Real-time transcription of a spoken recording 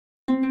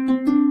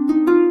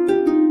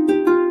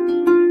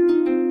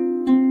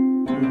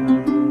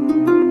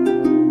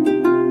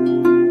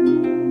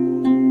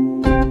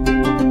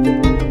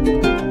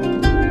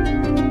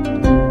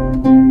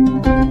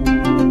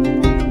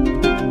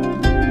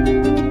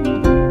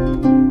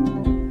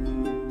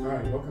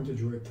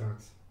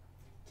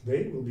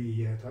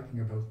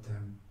talking about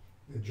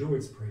the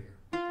Druid's Prayer.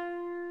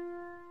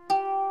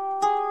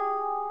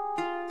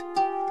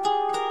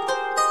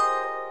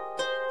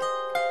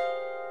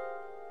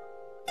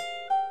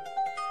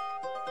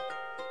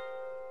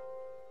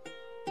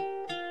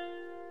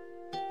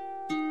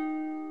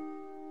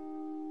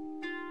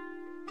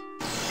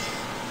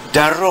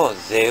 Dyrodd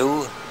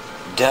Dduw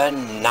dy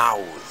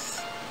nawdd,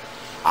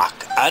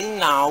 ac yn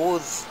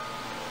nawdd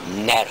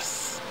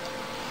nerth,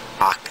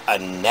 ac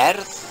yn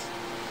nerth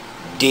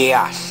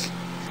deall,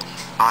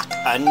 ac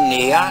yn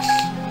neall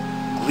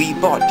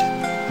gwybod,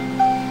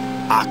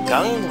 ac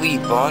yn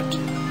gwybod,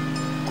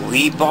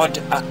 gwybod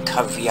y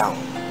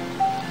cyfiawn,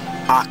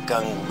 ac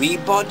yn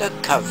gwybod y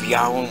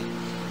cyfiawn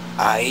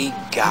ei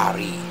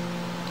garu,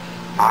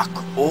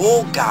 ac o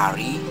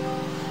garu,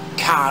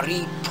 caru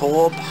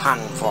pob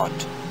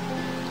hanfod,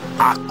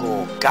 ac o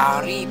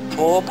garu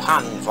pob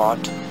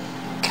hanfod,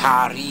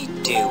 caru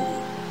Duw,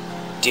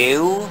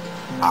 Duw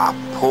a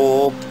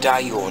pob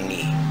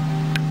daioni.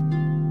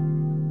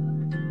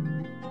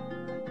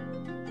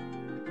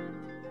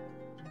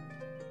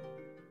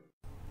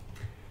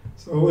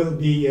 So we'll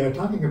be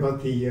talking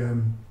about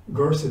the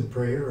Gorsedd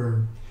Prayer,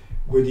 or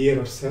Gweddi'r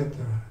Orsedd,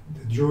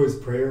 the Druid's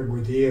Prayer,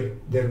 Gweddi'r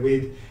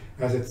Derwydd,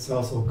 as it's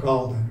also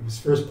called. And it was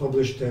first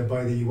published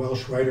by the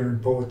Welsh writer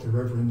and poet, the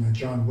Reverend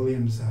John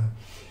Williams,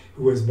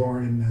 who was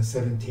born in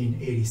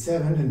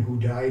 1787 and who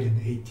died in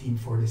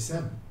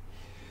 1847.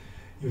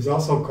 He was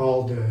also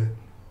called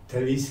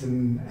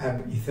Taliesin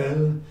Ab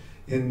Ithel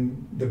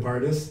in the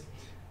Barddas,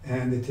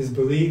 and it is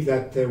believed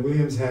that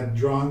Williams had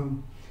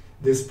drawn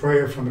this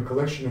prayer from a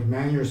collection of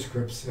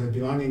manuscripts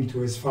belonging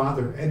to his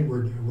father,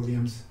 Edward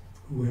Williams,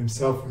 who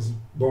himself was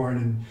born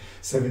in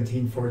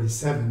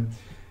 1747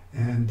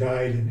 and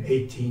died in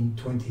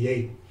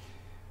 1828.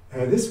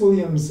 This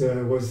Williams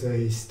was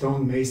a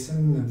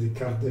stonemason of the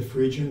Cardiff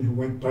region who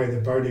went by the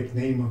bardic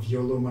name of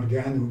Iolo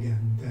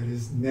Morganugan, that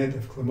is Ned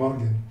of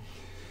Glamorgan.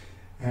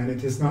 And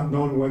it is not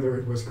known whether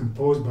it was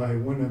composed by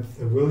one of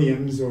the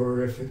Williams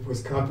or if it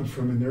was copied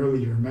from an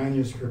earlier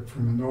manuscript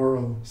from an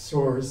oral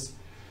source,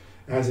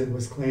 as it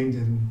was claimed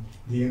in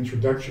the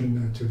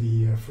introduction to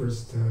the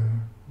first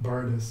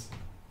Barddas.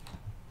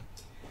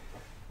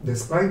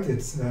 Despite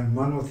its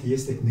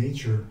monotheistic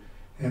nature,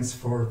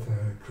 henceforth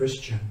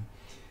Christian,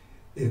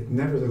 it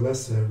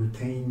nevertheless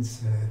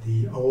retains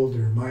the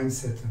older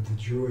mindset of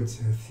the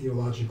Druids'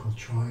 theological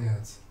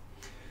triads.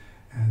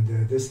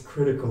 And this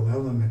critical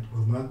element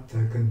will not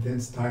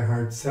convince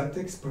die-hard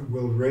skeptics, but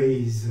will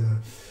raise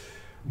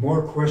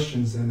more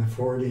questions than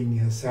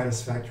affording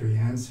satisfactory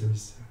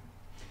answers.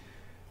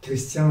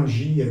 Christian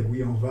J.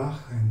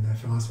 Guyon-Vach and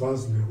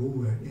Françoise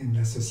Leroux in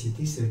La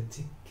Société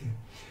Sceptique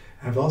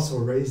have also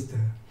raised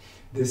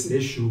this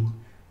issue.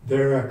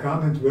 Their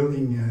comment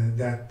willing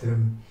that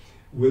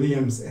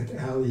Williams et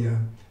alia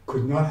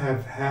could not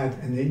have had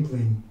an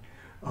inkling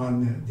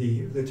on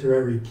the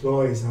literary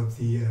ploys of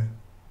the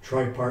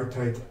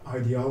tripartite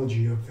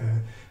ideology of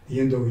the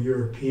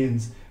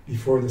Indo-Europeans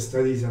before the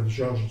studies of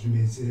Georges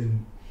Dumézil,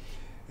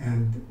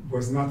 and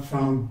was not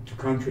found to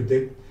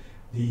contradict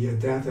the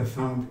data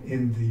found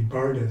in the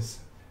Barddas.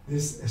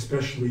 This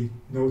especially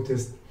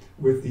noticed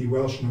with the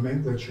Welsh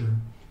nomenclature.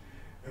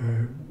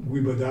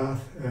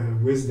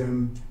 Wybodaeth,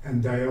 wisdom,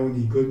 and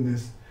Daioni,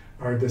 goodness,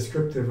 are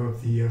descriptive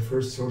of the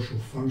first social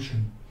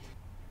function.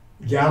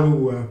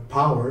 Galu,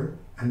 power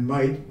and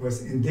might,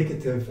 was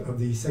indicative of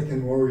the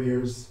second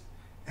warriors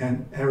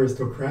and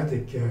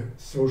aristocratic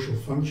social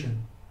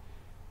function.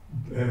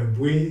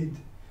 Bwyd,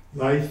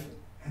 life,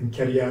 and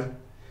Cariad,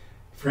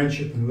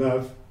 friendship and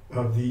love,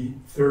 of the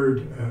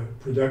third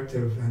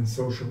productive and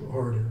social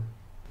order.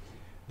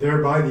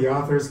 Thereby the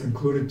authors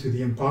concluded to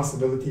the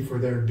impossibility for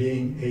there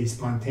being a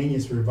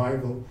spontaneous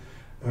revival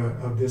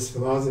of this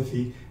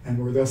philosophy, and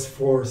were thus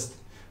forced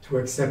to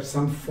accept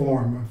some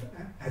form of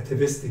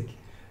atavistic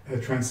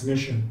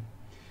transmission.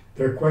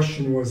 Their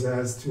question was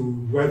as to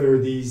whether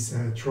these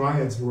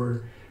triads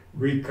were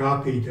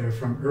recopied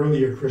from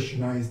earlier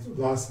Christianized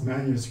lost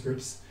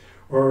manuscripts,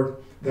 or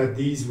that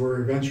these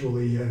were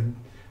eventually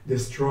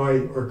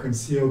destroyed or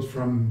concealed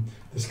from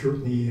the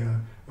scrutiny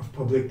of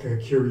public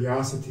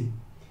curiosity.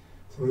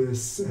 So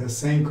this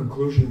same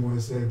conclusion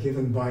was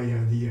given by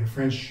the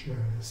French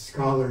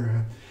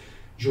scholar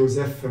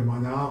Joseph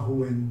Monard,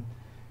 who in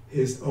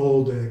his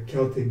old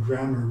Celtic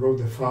grammar wrote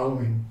the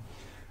following.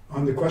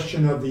 On the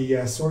question of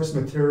the source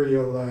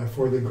material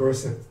for the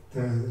Gorsedd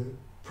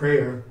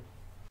Prayer,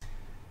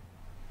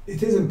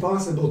 it is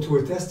impossible to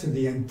attest to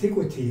the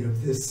antiquity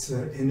of this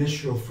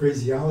initial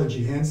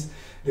phraseology. Hence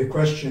the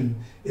question,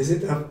 is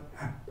it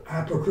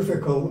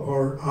apocryphal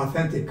or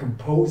authentic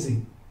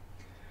composing?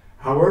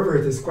 However,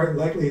 it is quite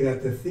likely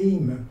that the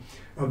theme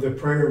of the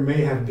prayer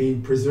may have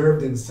been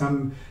preserved in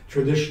some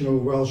traditional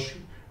Welsh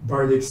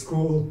bardic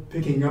school,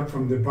 picking up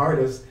from the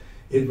Barddas.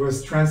 It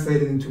was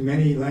translated into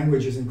many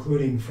languages,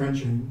 including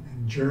French and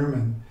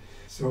German.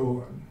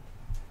 So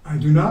I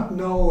do not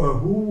know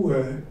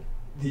who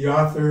the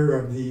author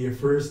of the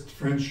first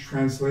French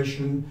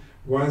translation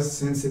was,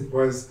 since it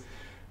was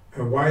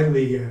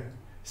widely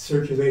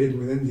circulated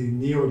within the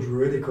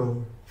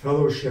neo-Druidical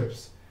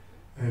fellowships.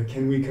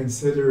 Can we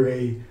consider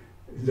a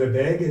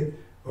lebeg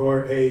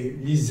or a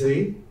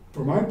liseré?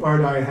 For my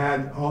part, I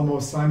had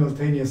almost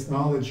simultaneous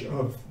knowledge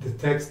of the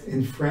text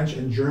in French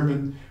and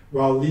German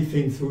while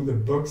leafing through the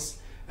books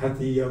at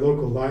the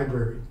local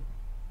library.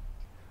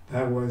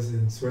 That was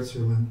in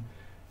Switzerland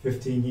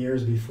 15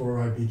 years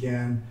before I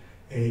began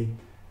a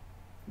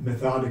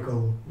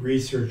methodical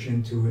research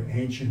into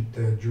ancient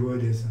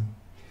Druidism.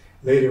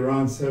 Later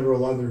on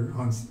several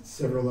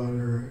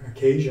other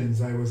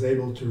occasions, I was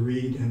able to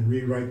read and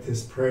rewrite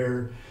this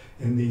prayer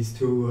in these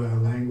two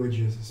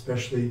languages,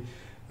 especially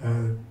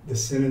the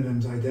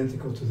synonyms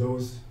identical to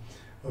those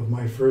of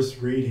my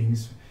first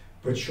readings,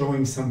 but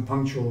showing some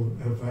punctual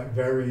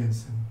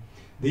variance. And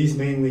these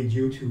mainly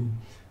due to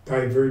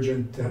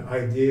divergent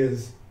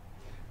ideas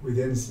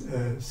within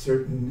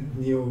certain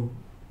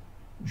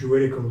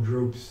neo-Druidical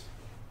groups.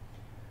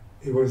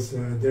 It was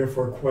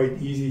therefore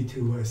quite easy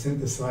to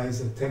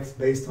synthesize a text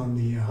based on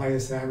the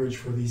highest average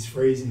for these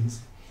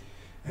phrasings.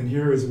 And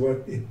here is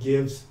what it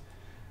gives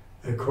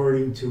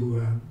according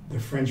to the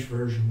French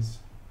versions.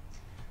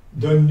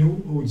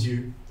 Donne-nous, ô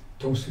Dieu,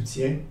 ton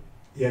soutien,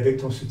 et avec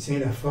ton soutien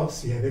la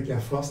force, et avec la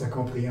force la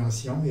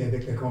compréhension, et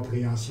avec la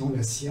compréhension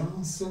la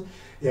science,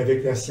 et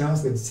avec la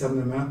science le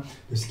discernement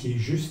de ce qui est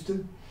juste,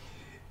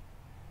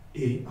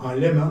 et en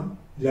l'aimant,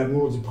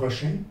 l'amour du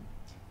prochain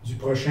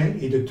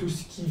et de tout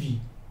ce qui vit.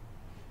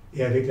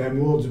 Et avec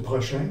l'amour du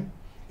prochain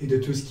et de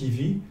tout ce qui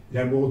vit,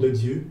 l'amour de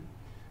Dieu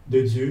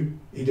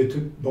et de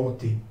toute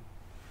bonté.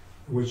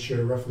 Which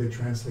roughly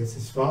translates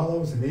as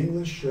follows in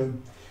English.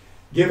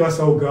 Give us,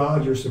 O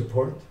God, your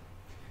support,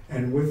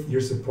 and with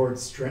your support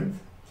strength,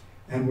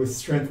 and with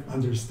strength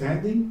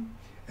understanding,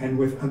 and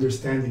with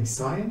understanding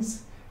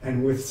science,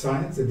 and with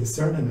science the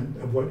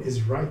discernment of what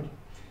is right.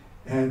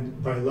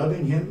 And by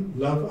loving him,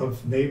 love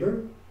of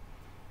neighbor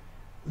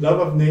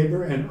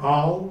and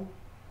all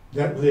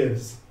that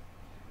lives.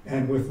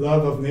 And with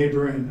love of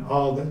neighbor and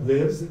all that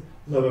lives,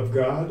 love of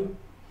God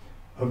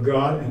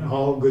and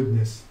all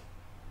goodness.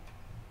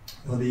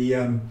 Well,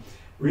 the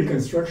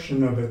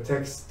reconstruction of a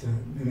text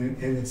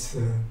in its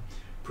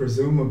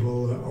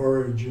presumable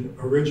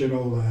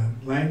original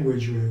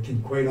language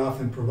can quite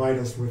often provide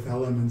us with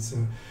elements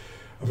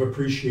of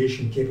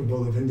appreciation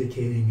capable of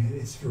indicating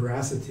its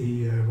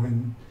veracity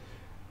when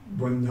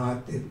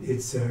not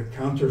its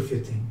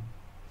counterfeiting.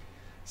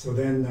 So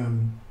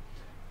then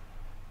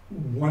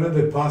one of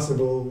the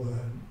possible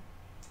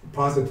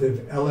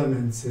positive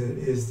elements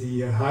is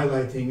the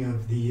highlighting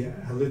of the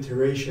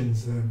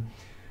alliterations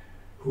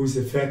whose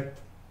effect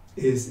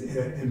is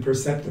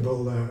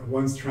imperceptible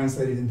once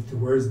translated into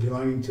words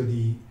belonging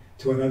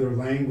to another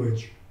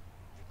language.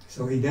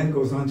 So he then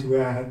goes on to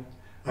add,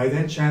 I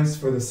then chanced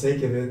for the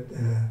sake of it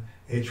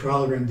a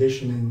trial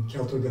rendition in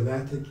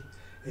Celto-Galactic,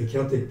 a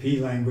Celtic P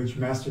language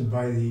mastered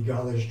by the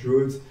Gaulish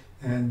Druids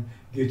and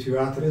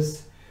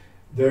Gutuatris.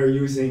 They're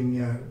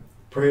using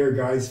prayer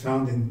guides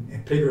found in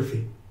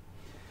epigraphy.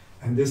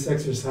 And this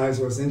exercise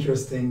was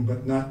interesting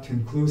but not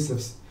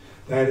conclusive.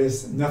 That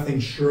is, nothing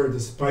sure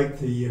despite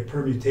the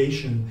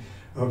permutation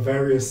of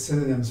various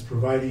synonyms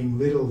providing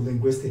little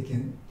linguistic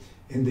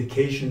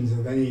indications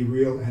of any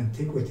real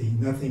antiquity.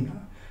 Nothing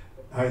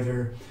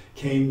either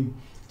came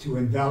to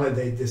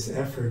invalidate this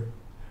effort,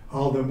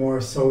 all the more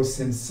so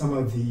since some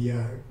of the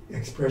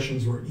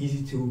expressions were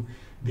easy to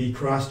be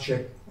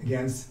cross-checked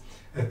against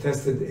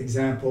attested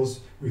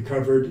examples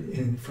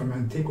recovered from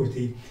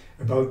antiquity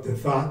about the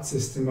thought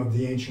system of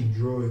the ancient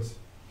Druids.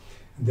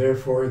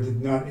 Therefore, it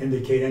did not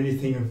indicate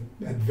anything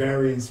at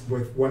variance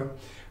with what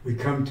we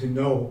come to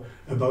know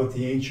about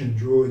the ancient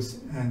Druids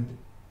and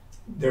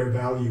their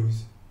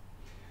values.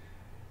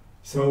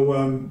 So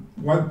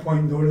one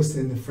point noticed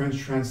in the French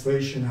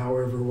translation,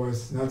 however,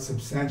 was not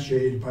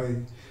substantiated by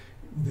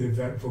the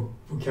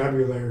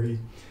vocabulary,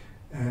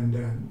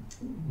 and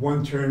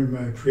one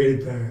term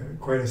created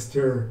quite a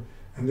stir,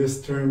 and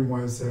this term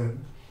was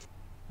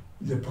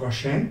le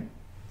prochain.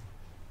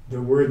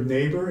 The word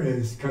neighbor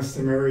is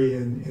customary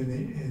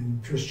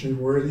in Christian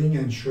wording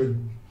and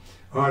should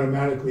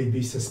automatically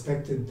be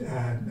suspected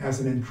as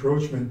an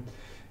encroachment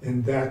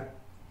in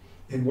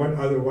what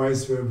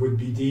otherwise would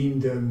be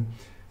deemed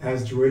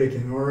as Druidic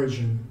in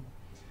origin.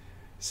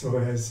 So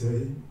as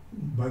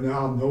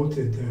Bonnard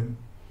noted,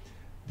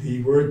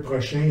 the word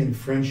prochain in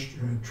French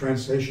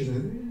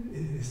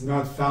translation is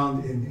not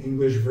found in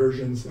English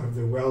versions of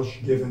the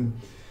Welsh given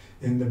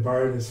in the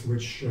Barddas,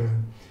 which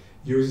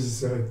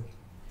uses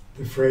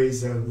the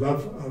phrase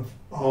love of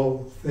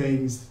all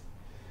things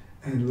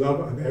and love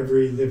of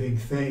every living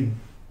thing.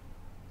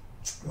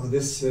 Well,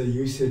 this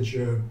usage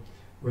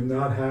would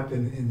not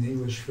happen in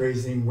English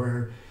phrasing,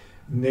 where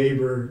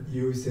neighbor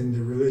used in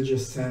the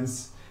religious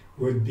sense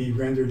would be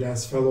rendered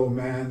as fellow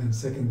man and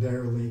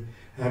secondarily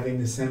having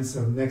the sense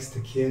of next to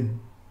kin.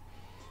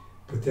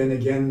 But then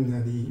again,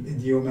 the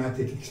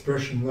idiomatic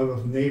expression love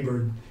of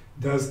neighbor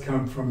does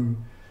come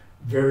from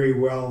very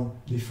well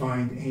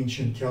defined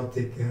ancient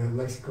Celtic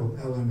lexical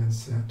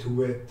elements, to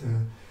wit,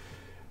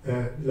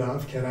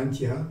 love,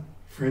 charantia,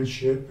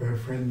 friendship,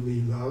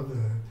 friendly love,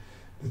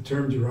 The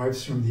term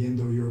derives from the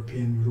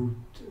Indo-European root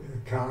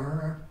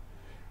kar,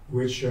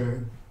 which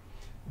is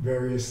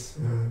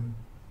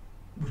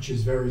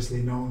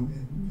variously known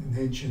in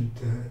ancient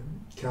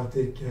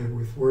Celtic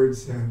with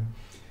words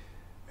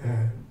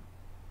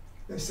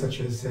such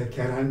as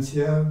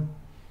karantia,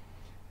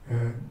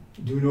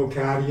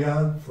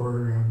 dunokaria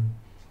for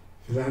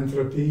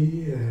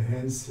philanthropy,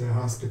 hence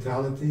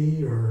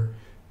hospitality, or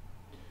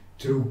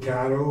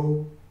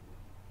trucaro,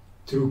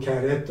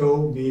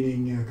 trucareto,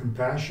 meaning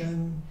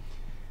compassion,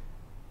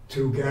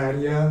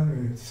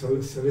 trugaria,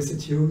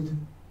 solicitude,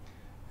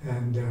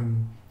 and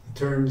the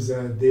terms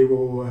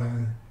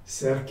devo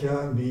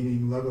serca,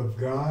 meaning love of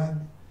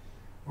God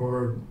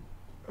or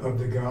of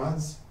the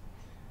gods,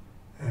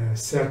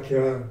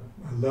 serca,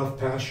 love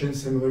passion,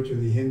 similar to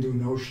the Hindu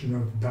notion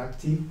of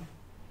bhakti.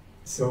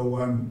 So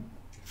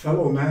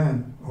fellow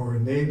man or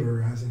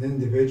neighbor as an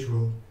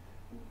individual,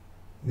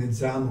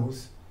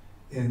 nedzamos,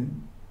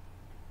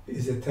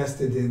 is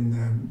attested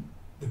in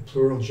the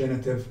plural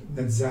genitive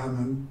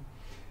nedzaman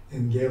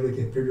in Gaelic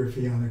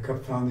epigraphy on a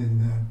cup found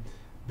in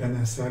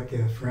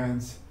Benassac,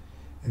 France,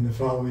 in the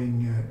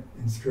following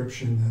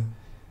inscription: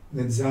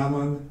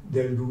 Nedzaman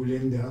del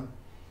Gulinda,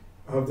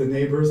 of the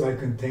neighbors I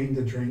contain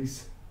the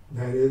drinks,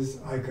 that is,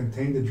 I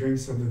contain the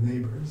drinks of the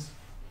neighbors.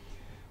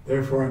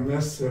 Therefore,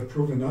 unless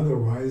proven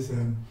otherwise,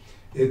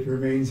 it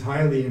remains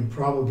highly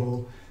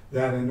improbable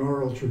that an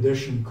oral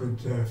tradition could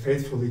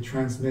faithfully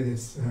transmit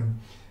its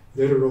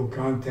literal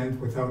content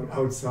without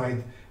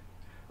outside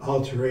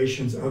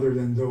alterations other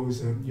than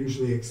those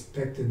usually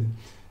expected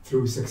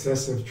through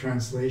successive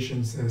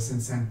translations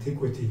since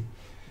antiquity,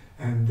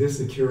 and this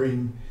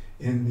occurring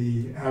in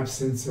the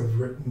absence of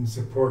written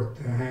support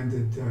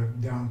handed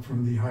down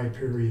from the High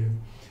Period.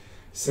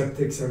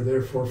 Sceptics are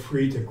therefore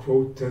free to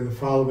quote the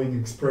following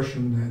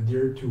expression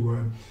dear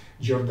to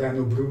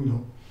Giordano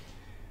Bruno: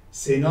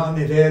 "Se non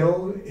è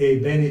vero,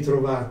 è bene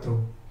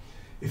trovato."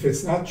 If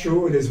it's not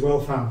true, it is well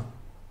found.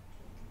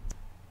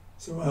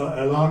 So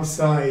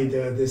alongside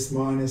this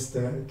monist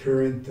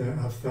current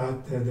of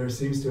thought, there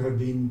seems to have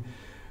been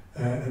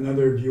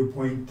another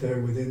viewpoint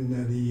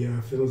within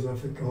the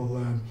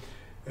philosophical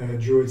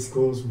Druid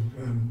schools,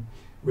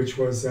 which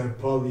was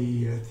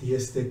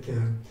polytheistic,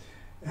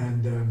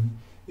 and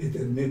it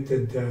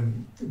admitted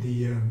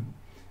the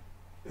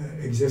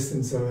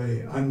existence of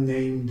an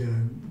unnamed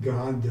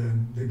God,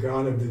 the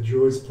God of the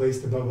Druids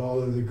placed above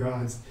all other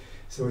gods.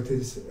 So it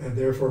is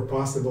therefore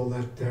possible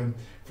that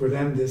for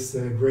them this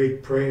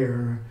great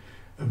prayer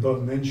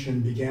above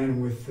mentioned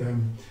began with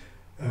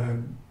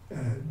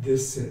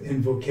this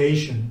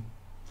invocation: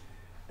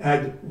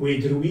 Ad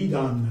we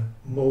Druidan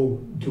mo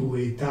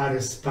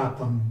duetaris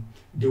papam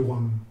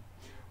duam.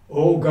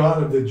 O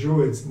God of the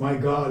Druids, my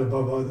God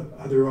above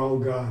other all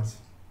gods.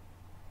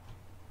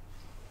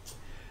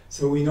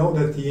 So we know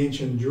that the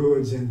ancient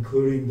Druids,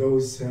 including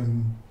those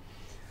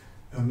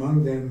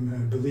among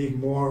them, believed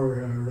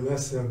more or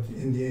less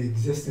in the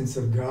existence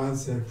of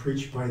gods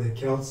preached by the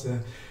Celts,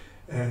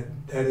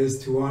 that is,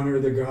 to honor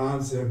the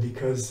gods,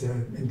 because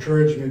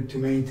encouragement to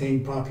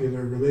maintain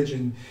popular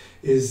religion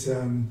is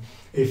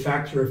a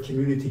factor of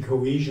community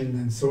cohesion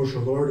and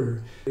social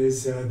order. It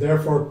is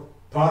therefore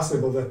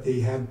possible that they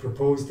had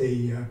proposed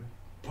a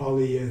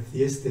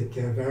polytheistic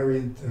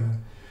variant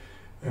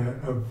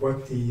of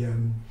what the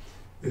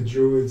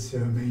Druids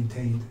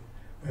maintained.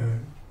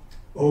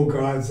 O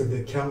gods of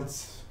the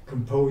Celts,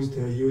 composed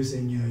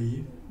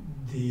using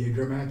the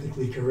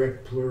grammatically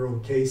correct plural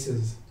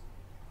cases.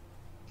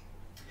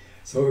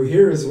 So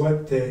here is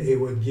what it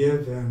would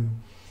give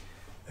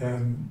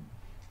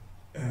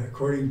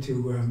according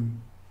to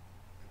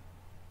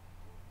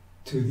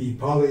the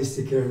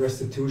polytheistic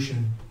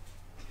restitution.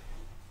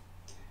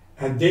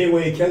 Ad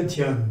Dewe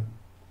Celtian,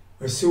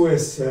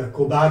 Ursues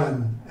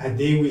Cobaran, ad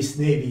Devis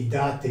Nebi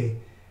date,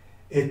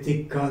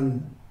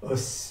 eticon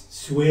os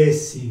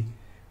suesi,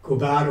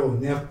 Cobaro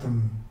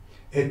nertum,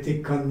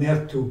 etic con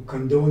nertu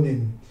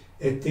condonin,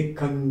 etic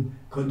con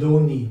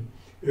condoni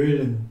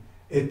ölen,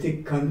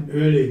 etic con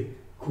öle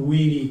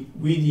cuiri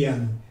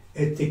vidian,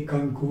 etic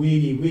con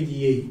cuiri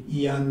vidie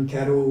ian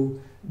caro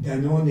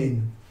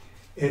danonin,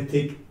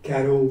 etic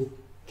caro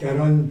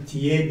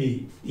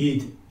carantiebi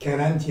id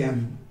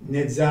carantiam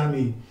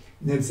nedzami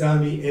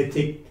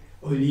etic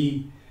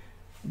oli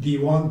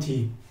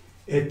divanti,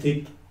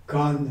 etic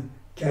con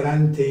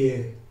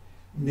carantee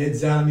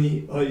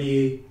nedzami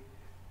olie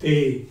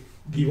pe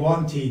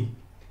bivanti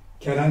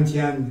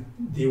carantian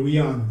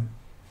dewian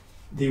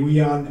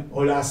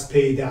olas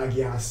pe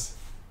dagias.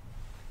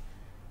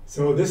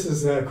 So this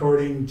is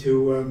according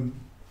to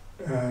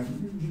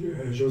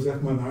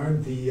Joseph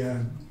Monard,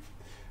 the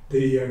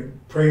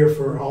prayer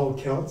for all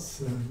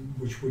Celts,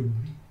 which would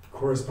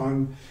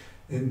correspond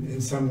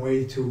in some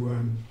way to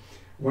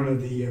one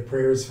of the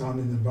prayers found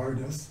in the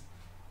Barddas.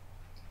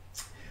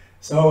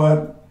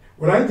 So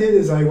what I did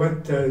is I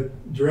went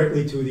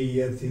directly to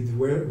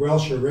the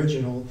Welsh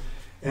original,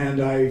 and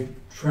I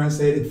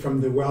translated from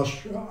the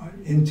Welsh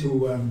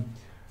into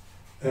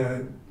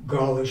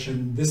Gaulish,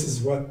 and this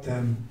is what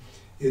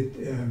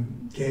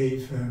it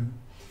gave.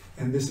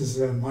 and this is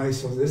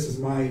this is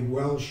my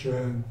Welsh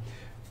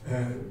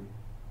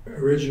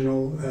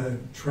original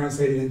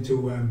translated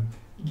into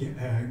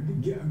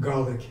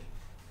Gaelic.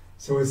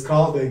 So it's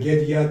called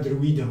Gweddi'r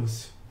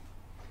Derwydd.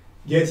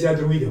 Gweddi'r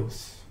Derwydd.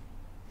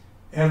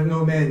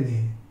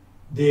 Ernomene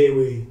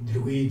dewe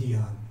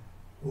druidian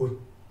o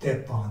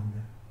tepan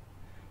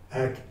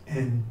ac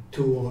en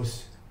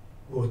tuos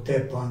o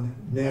tepan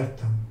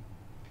nertam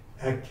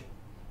ac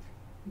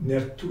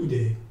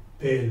nertude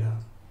pela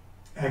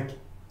ac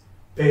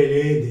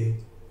pelede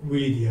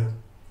vidia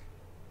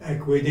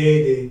ac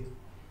vedede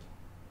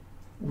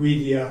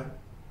vidia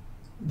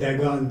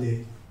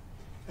dagande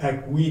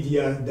ac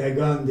vidia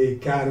dagande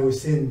caro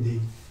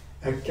sindi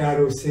ac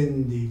caro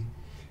sindi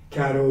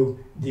caro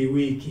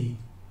diwiki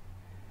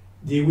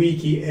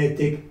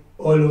etic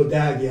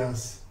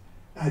olodagias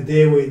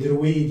adewe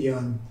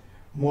druidian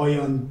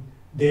moion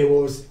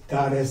devos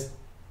tares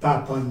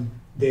papan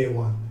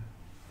dewan.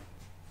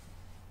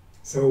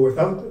 So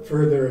without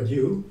further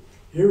ado,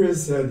 here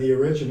is the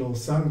original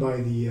sung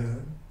by the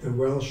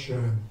Welsh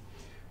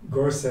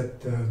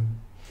Gorsedd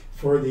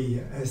for the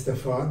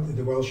Eisteddfod,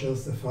 the Welsh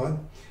Eisteddfod,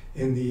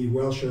 in the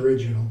Welsh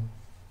original.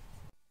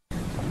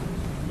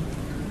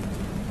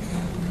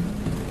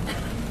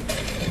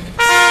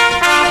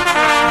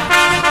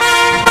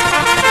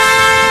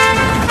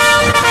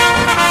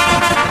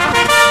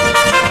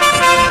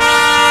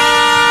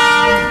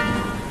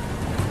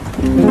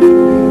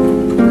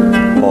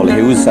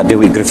 A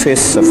Dewi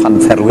Griffiths, y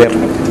ffanfferwyr,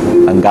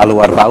 yn galw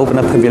ar bawb yn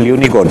y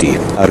pafiliwn I godi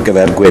ar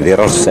gyfer Gweddi'r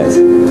Orsedd.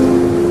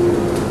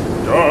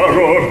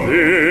 Daro'r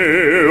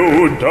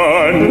Dduw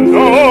dan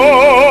nawdd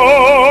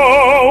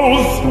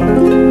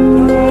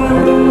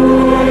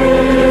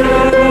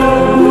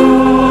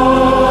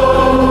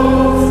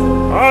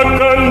ac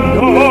yn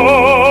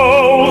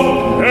nawdd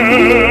nerth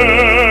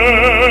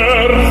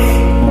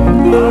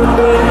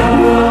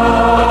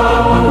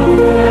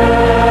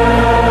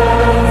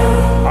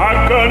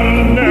ac yn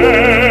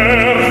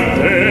nerth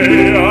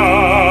deall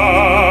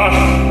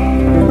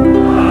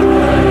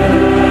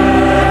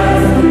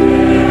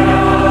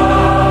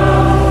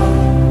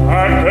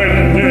ac yn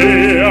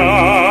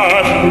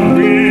deall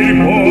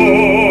gwybod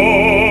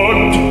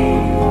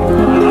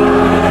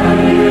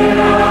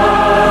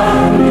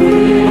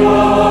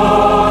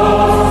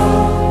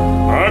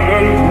ac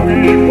yn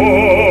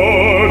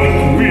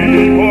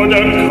gwybod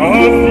yn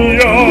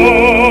cyfiawn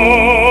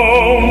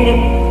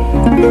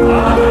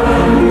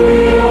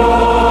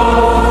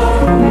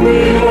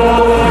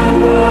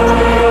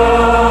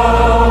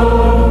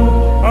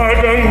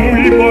ac yn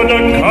gwybod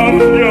yn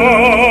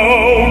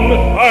cyfiawn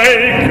a'i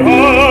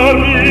garu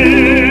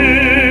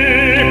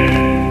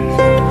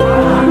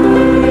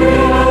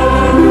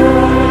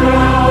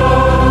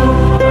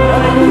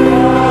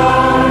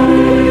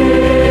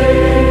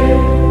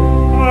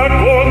ac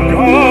o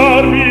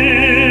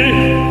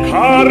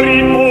caru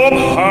bob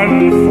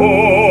hanfod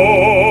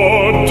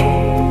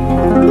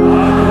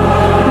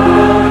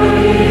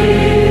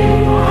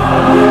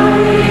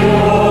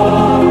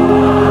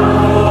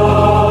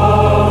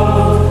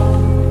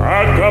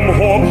ac ym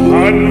mhob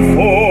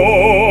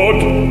hanfod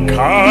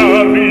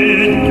caru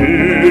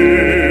Duw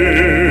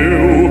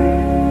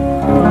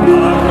Duw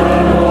a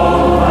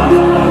ffog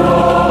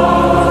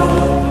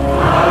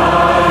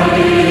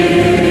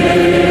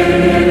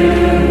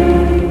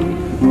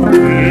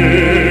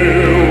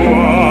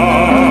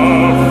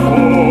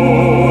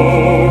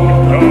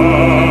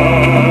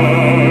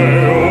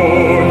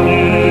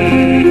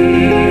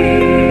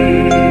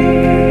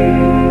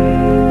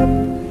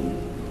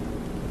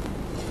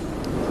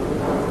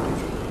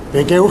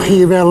Fe gewch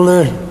chi fel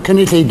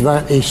cynulleidfa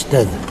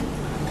eistedd.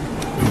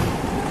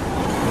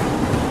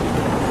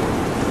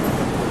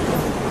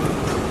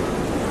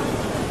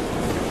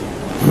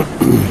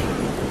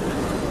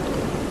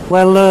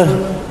 Wel,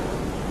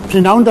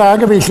 prynawn da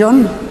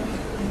gyfeillion,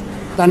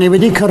 da ni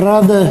wedi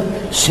cyrraedd y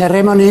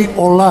seremoni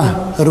ola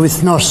yr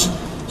wythnos,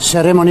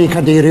 seremoni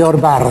cadeirio'r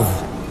bardd.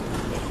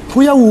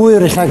 Pwy a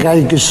wyr illa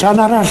gael gysan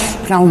arall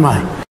pnawn ma?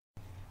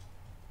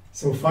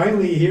 So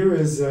finally, here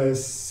is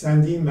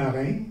Sandy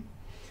Marin,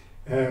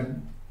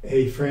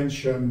 a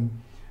French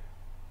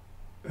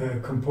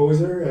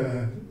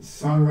composer,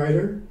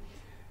 songwriter,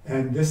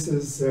 and this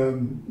is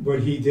what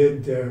he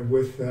did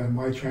with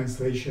my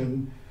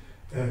translation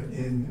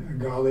in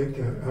Gaelic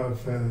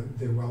of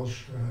the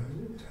Welsh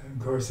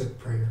Gorsedd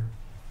Prayer.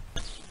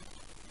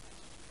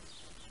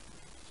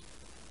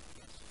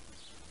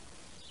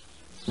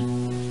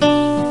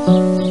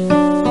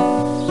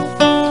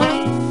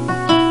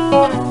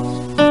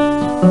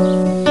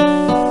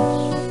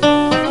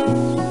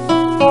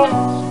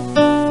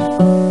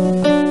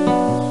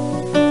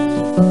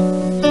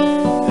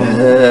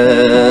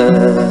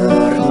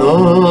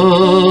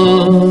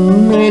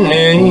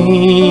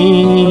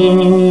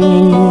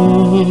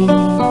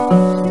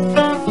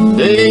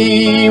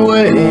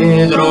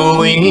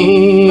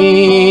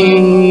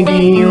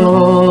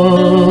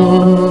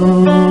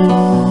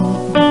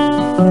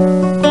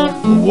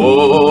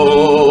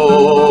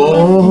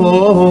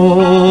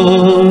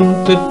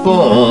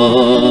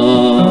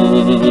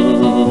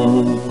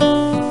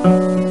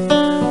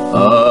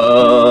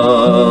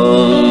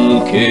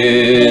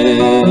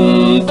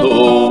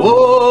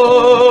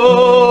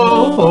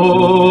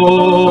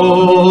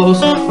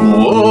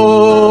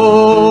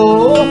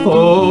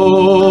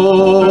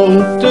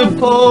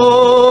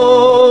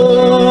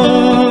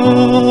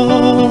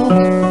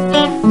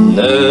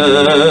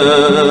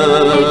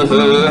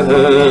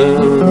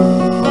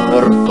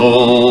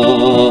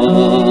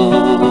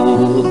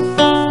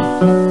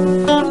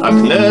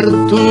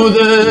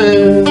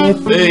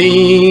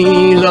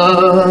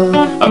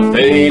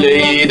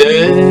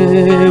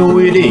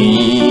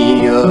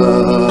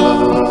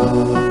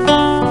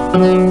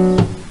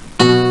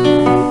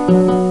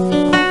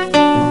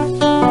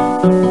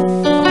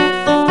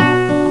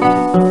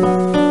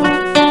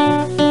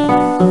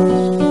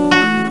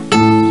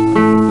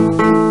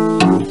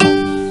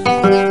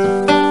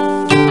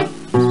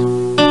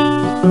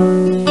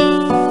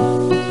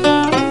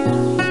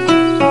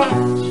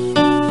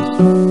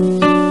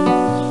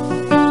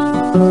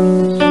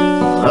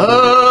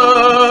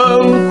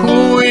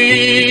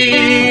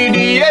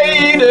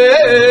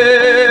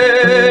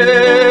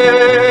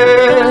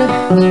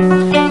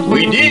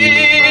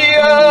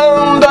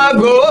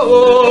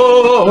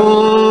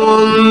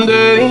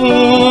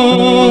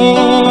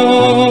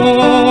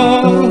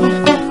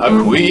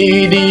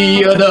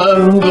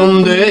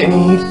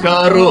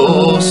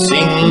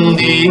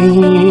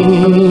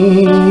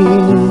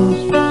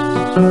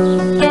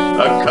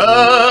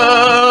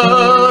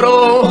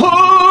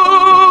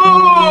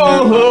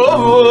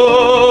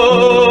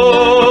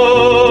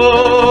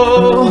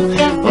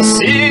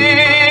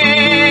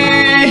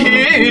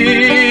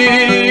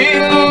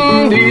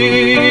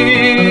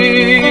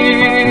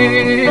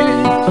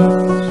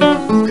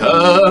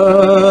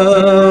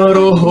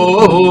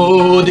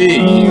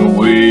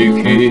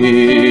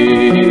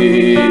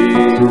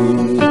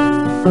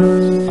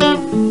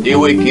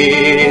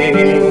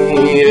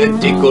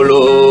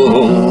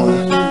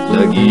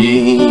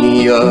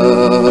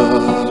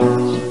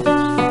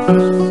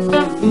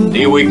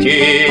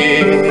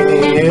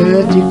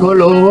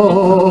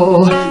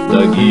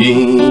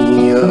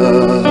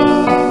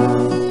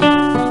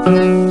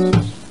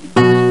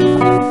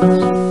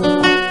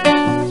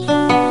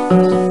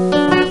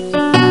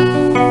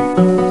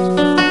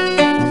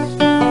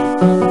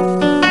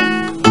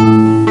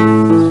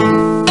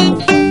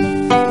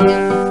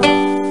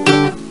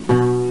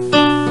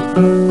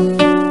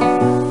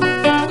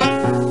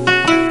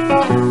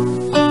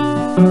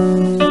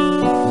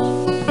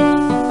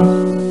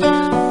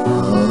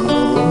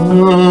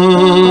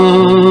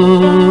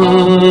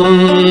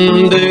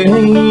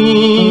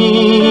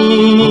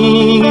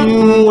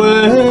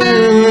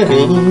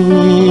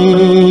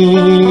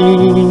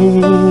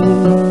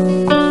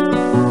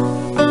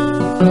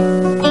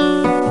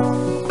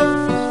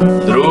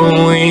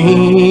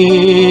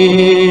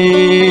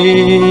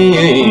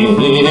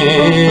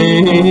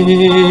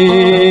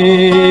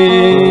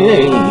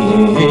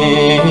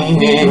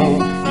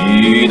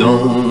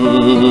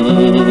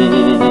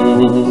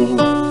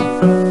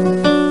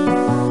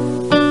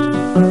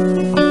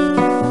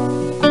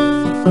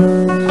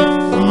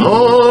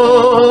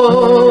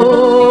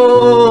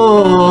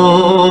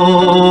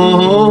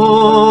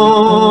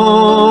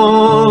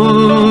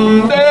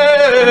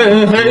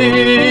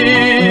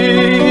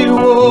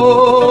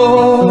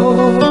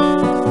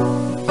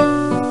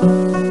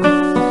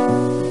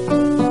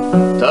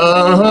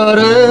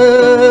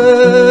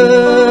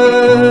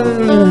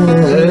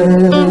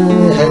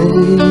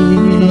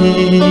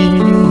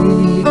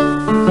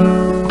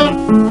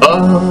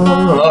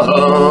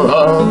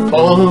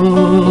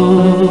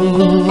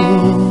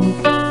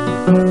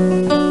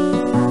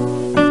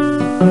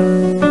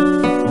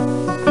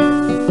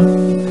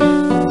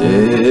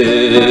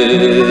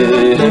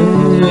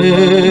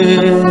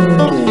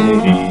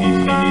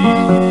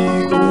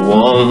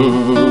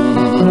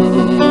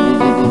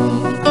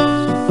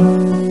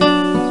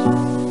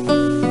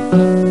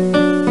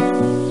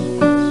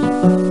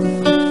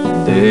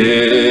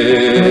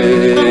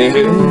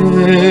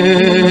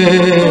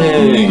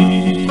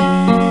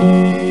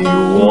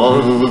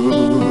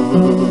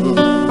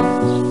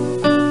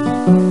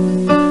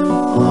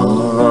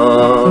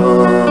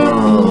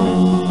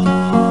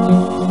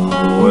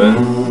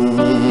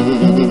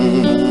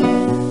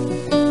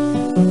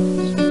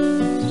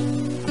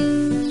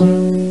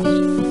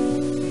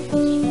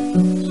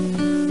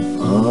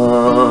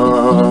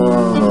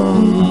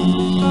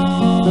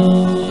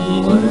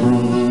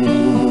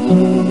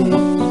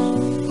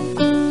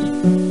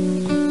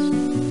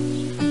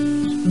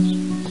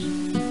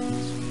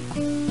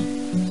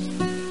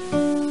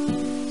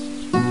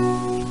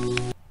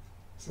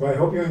 So I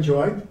hope you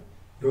enjoyed.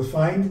 You'll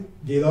find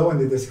below in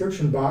the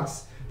description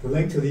box the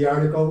link to the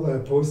article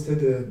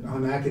posted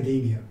on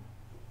Academia.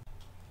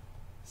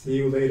 See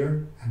you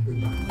later and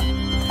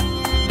goodbye.